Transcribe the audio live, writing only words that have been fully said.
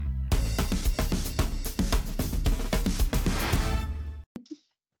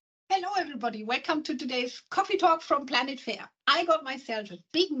Hello, everybody. Welcome to today's coffee talk from Planet Fair. I got myself a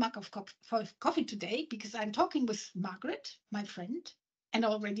big mug of coffee today because I'm talking with Margaret, my friend, and I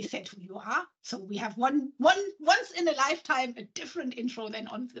already said who you are. So we have once in a lifetime a different intro than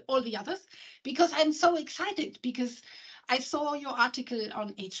on all the others, because I'm so excited because I saw your article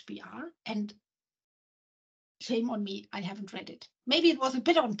on HBR and shame on me, I haven't read it. Maybe it was a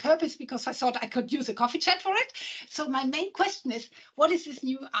bit on purpose because I thought I could use a coffee chat for it. So my main question is, what is this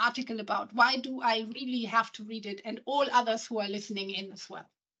new article about? Why do I really have to read it, and all others who are listening in as well?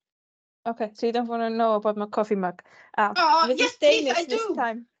 Okay, so you don't want to know about my coffee mug. Yes, please, I this do.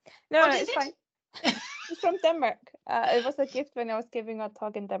 time. No, What no, is it's it? fine. It's from Denmark. It was a gift when I was giving a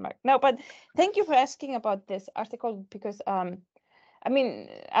talk in Denmark. No, but thank you for asking about this article because I mean,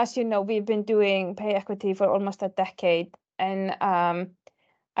 as you know, we've been doing pay equity for almost a decade, and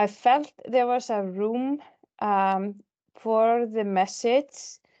I felt there was a room for the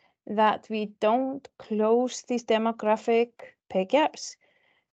message that we don't close these demographic pay gaps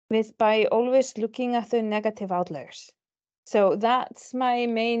by always looking at the negative outliers. So that's my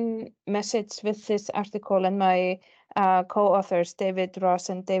main message with this article, and my co-authors, David Ross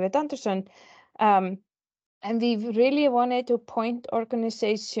and David Anderson. And we really wanted to point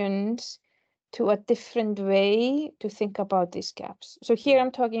organizations to a different way to think about these gaps. So here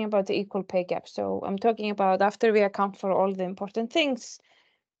I'm talking about the equal pay gap. So I'm talking about after we account for all the important things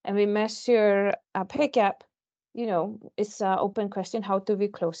and we measure a pay gap, you know, it's an open question, how do we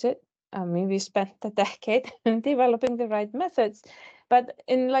close it? I mean, we spent a decade developing the right methods, but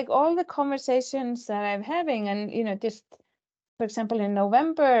in like all the conversations that I'm having, and, you know, just, for example, in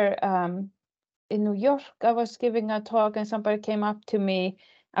November, in New York, I was giving a talk and somebody came up to me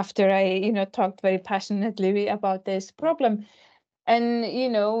after I, you know, talked very passionately about this problem. And, you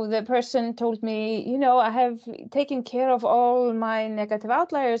know, the person told me, you know, I have taken care of all my negative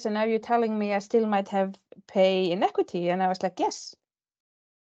outliers, and now you're telling me I still might have pay inequity. And I was like, yes,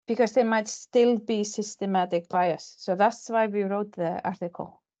 because there might still be systematic bias. So that's why we wrote the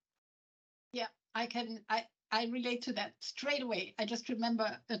article. Yeah, I relate to that straight away. I just remember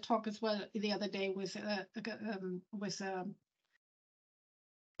a talk as well the other day with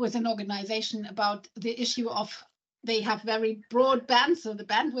an organization about the issue of they have very broad bands, so the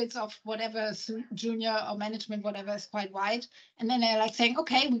bandwidth of whatever junior or management, whatever, is quite wide. And then they're like saying,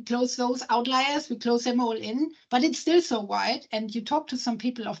 okay, we close those outliers, we close them all in, but it's still so wide. And you talk to some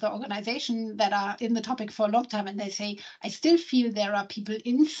people of the organization that are in the topic for a long time, and they say, I still feel there are people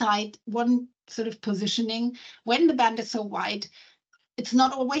inside one sort of positioning when the band is so wide. It's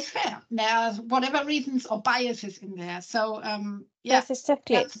not always fair. There's whatever reasons or biases in there. So yeah, yes,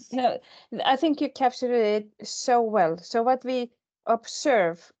 exactly. No, I think you captured it so well. So what we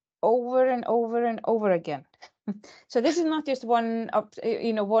observe over and over and over again. So this is not just one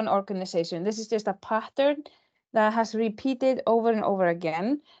organization. This is just a pattern that has repeated over and over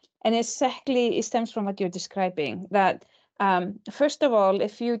again, and exactly it stems from what you're describing. That first of all,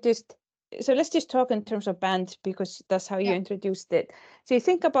 so let's just talk in terms of band, because that's how you introduced it. So you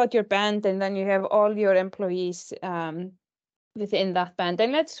think about your band, and then you have all your employees within that band.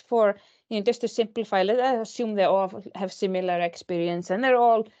 And let's, just to simplify, let's assume they all have similar experience and they're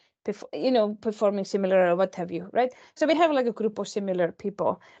all performing similar or what have you, right? So we have like a group of similar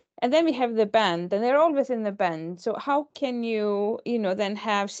people, and then we have the band, and they're all within the band. So how can you then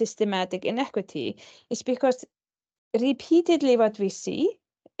have systematic inequity? It's because repeatedly what we see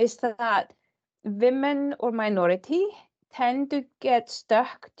is that women or minority tend to get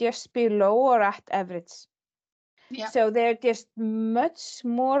stuck just below or at average. Yeah. So they're just much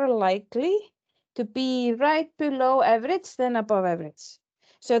more likely to be right below average than above average.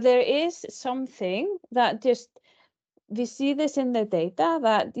 So there is something that we see this in the data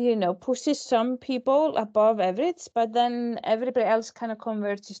that, pushes some people above average, but then everybody else kind of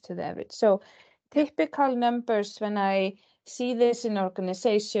converges to the average. So typical numbers, when I see this in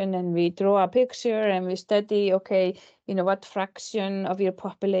organization and we draw a picture and we study, okay, what fraction of your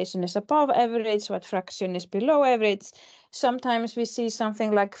population is above average, what fraction is below average. Sometimes we see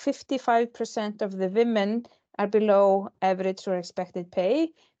something like 55% of the women are below average or expected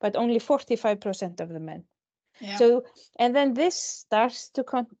pay, but only 45% of the men. Yeah. So, and then this starts to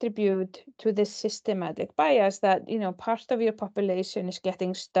contribute to this systematic bias that, part of your population is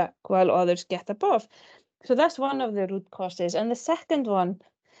getting stuck while others get above. So that's one of the root causes. And the second one,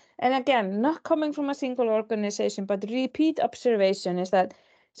 and again, not coming from a single organization, but repeat observation, is that,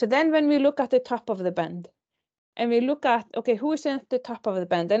 so then when we look at the top of the band and we look at, okay, who is at the top of the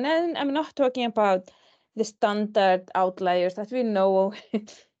band? And then I'm not talking about the standard outliers that we know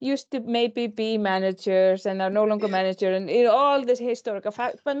used to maybe be managers and are no longer manager, and all this historical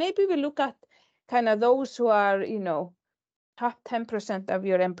fact. But maybe we look at kind of those who are, top 10% of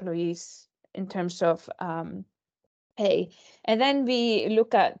your employees in terms of pay, and then we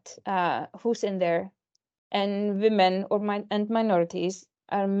look at who's in there, and women and minorities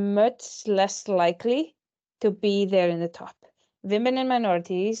are much less likely to be there in the top. Women and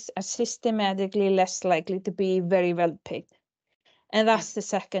minorities are systematically less likely to be very well paid. And that's the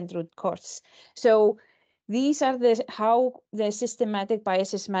second root cause. So these are how the systematic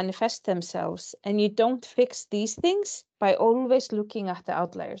biases manifest themselves. And you don't fix these things by always looking at the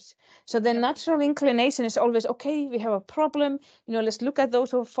outliers. So the natural inclination is always, okay, we have a problem, let's look at those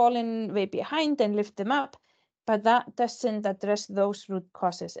who have fallen way behind and lift them up. But that doesn't address those root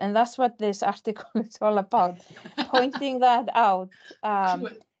causes. And that's what this article is all about, pointing that out.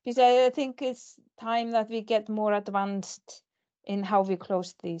 Because I think it's time that we get more advanced in how we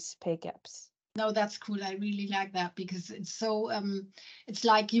close these pay gaps. No, that's cool. I really like that, because it's so it's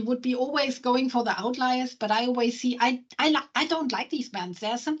like you would be always going for the outliers, but I always see I don't like these bands.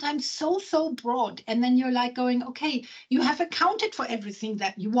 They're sometimes so broad, and then you're like going, okay, you have accounted for everything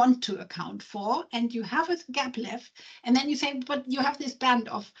that you want to account for, and you have a gap left, and then you say, but you have this band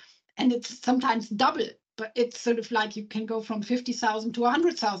of, and it's sometimes double, but it's sort of like you can go from 50,000 to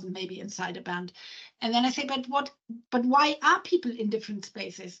 100,000 maybe inside a band. And then I say, but why are people in different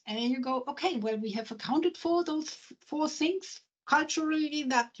spaces? And then you go, okay, well, we have accounted for those 4 things culturally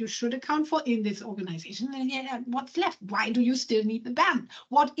that you should account for in this organization. And yeah, what's left? Why do you still need the band?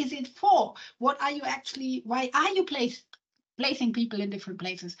 What is it for? Why are you placing people in different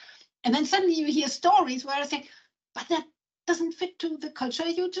places? And then suddenly you hear stories where I say, but that doesn't fit to the culture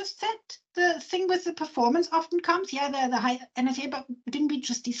you just said. The thing with the performance often comes, the high, and I say, but didn't we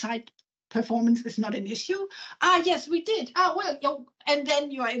just decide performance is not an issue? Yes, we did. Well, and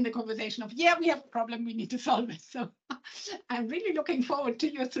then you are in the conversation of, yeah, we have a problem, we need to solve it. So I'm really looking forward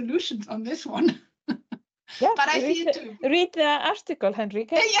to your solutions on this one. Yeah, but I see it too. Read the article,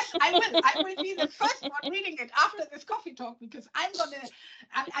 Henrika. Yes, I will. I will be the first one reading it after this coffee talk, because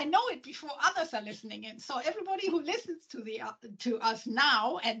I know it before others are listening in. So everybody who listens to us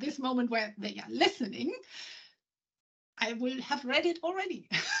now at this moment where they are listening, I will have read it already.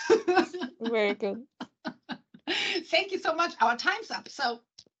 Very good. Thank you so much. Our time's up. So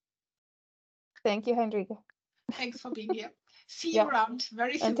thank you, Henrika. Thanks for being here. See you around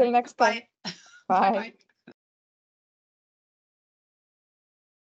very soon. Until next time. Bye. Bye.